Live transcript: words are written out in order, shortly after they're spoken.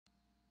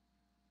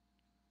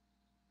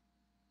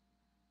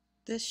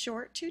This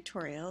short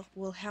tutorial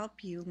will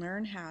help you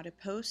learn how to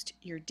post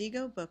your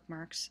Diigo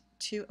bookmarks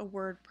to a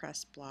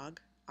WordPress blog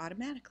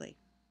automatically.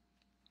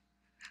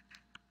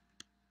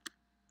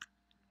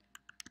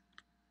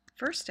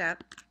 First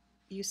step,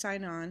 you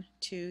sign on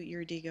to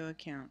your Diigo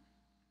account.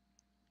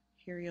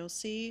 Here you'll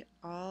see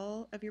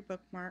all of your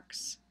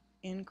bookmarks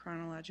in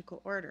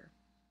chronological order.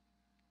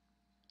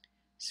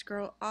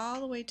 Scroll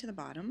all the way to the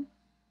bottom,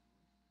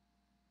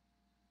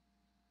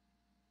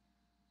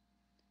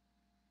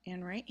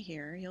 and right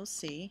here you'll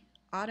see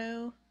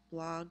Auto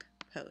Blog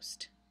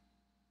Post.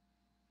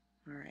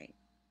 Alright,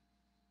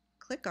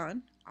 click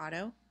on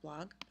Auto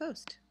Blog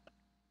Post.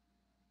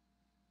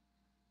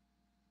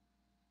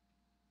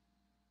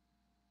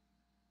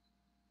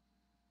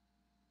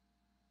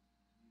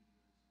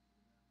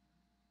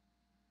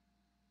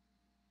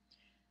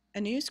 A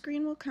new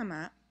screen will come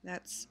up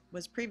that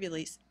was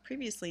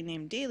previously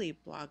named Daily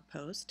Blog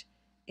Post,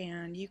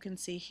 and you can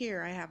see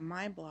here I have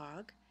my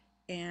blog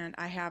and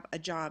I have a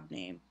job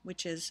name,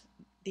 which is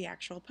the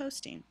actual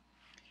posting.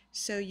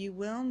 So you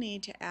will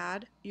need to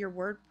add your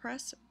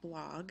WordPress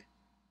blog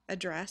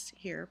address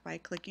here by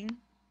clicking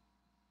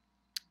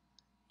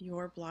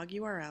your blog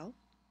URL.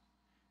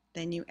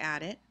 Then you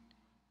add it.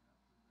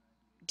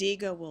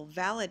 Diigo will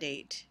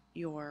validate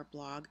your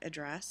blog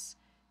address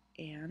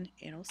and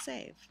it'll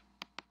save.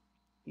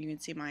 You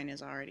can see mine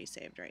is already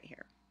saved right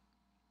here.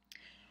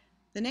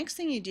 The next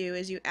thing you do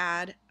is you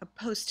add a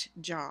post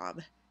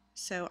job.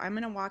 So I'm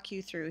going to walk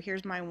you through.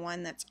 Here's my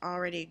one that's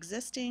already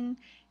existing.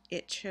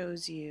 It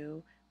shows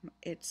you,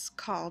 it's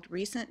called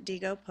Recent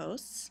Diigo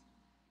Posts.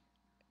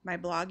 My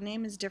blog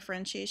name is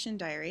Differentiation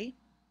Diary.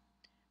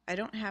 I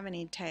don't have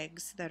any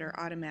tags that are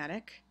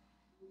automatic.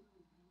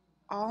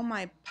 All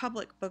my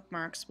public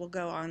bookmarks will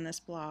go on this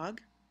blog.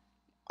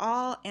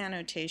 All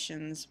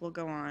annotations will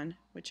go on,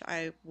 which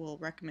I will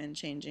recommend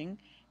changing,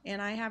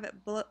 and I have it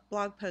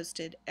blog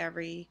posted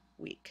every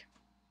week.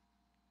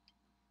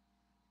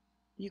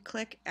 You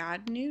click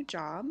Add New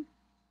Job,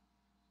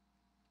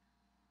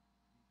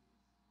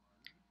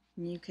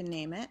 and you can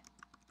name it.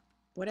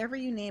 Whatever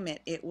you name it,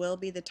 it will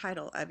be the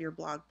title of your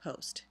blog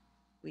post.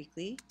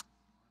 Weekly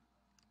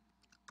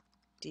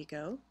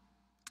Diigo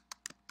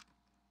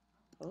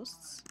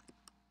Posts.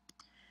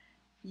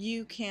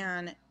 You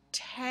can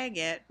tag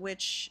it,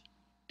 which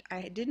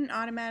I didn't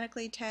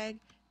automatically tag.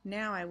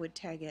 Now I would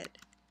tag it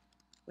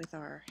with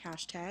our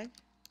hashtag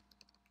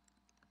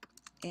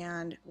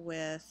and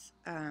with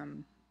a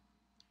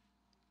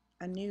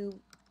new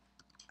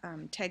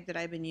tag that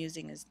I've been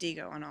using is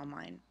Diigo on all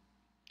mine.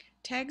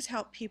 Tags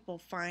help people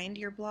find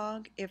your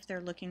blog if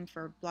they're looking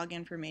for blog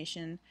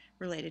information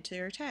related to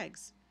your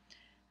tags.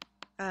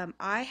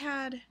 I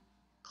had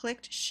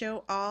clicked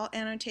Show All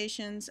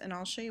Annotations, and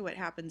I'll show you what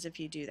happens if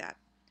you do that.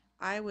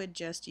 I would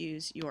just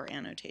use your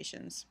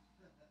annotations,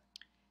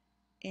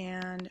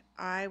 and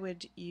I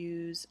would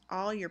use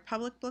all your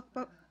public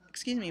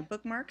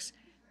bookmarks,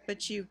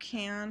 but you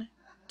can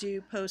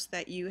do posts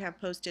that you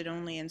have posted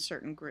only in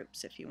certain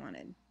groups if you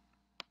wanted.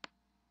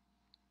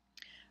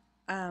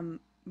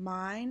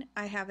 Mine,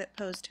 I have it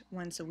post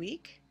once a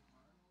week.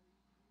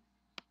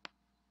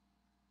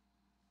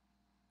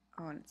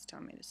 Oh, and it's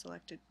telling me to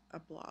select a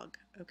blog.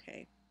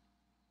 Okay.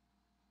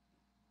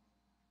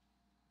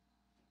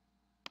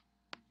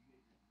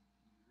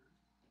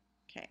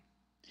 Okay.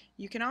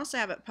 You can also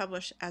have it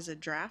published as a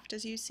draft,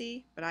 as you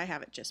see, but I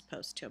have it just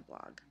post to a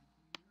blog.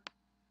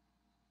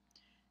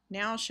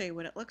 Now I'll show you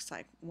what it looks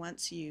like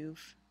once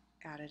you've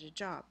added a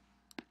job.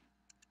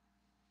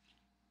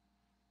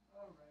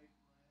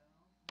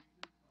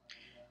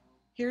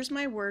 Here's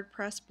my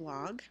WordPress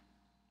blog.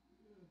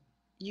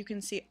 You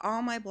can see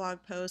all my blog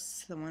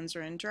posts, the ones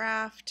are in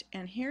draft,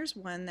 and here's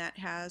one that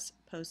has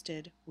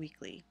posted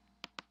weekly.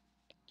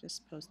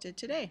 Just posted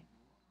today.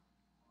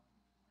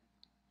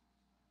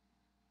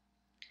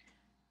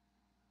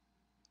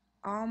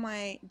 All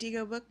my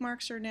Diigo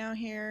bookmarks are now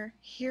here.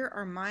 Here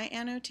are my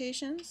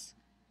annotations.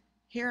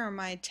 Here are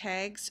my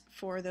tags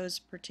for those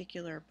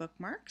particular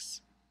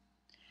bookmarks.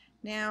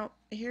 Now,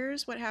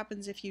 here's what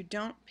happens if you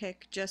don't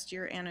pick just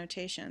your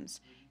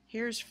annotations.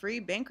 Here's free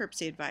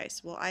bankruptcy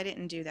advice. Well, I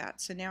didn't do that,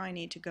 so now I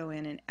need to go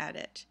in and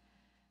edit.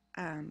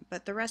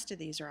 But the rest of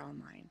these are all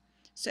mine.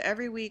 So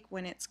every week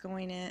when it's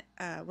going in,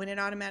 when it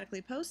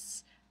automatically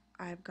posts,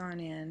 I've gone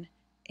in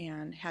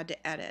and had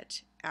to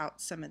edit out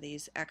some of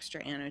these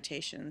extra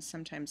annotations.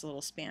 Sometimes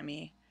little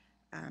spammy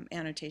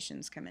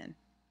annotations come in.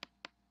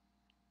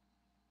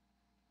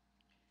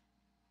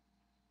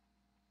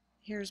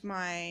 Here's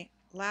my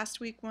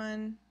last week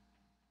one,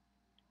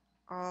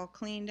 all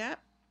cleaned up.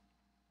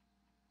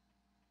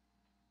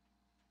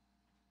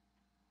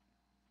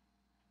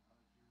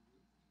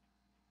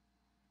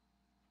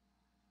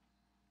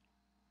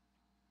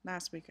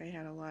 Last week I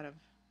had a lot of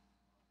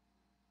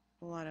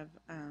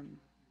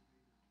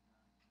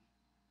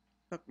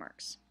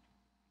bookmarks.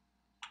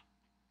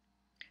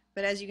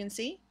 But as you can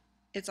see,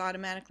 it's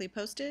automatically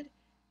posted.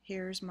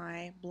 Here's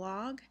my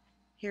blog.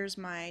 Here's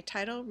my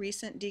title,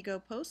 Recent Diigo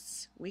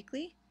Posts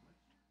Weekly.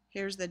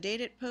 Here's the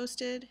date it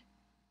posted,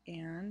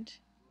 and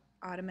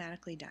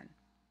automatically done.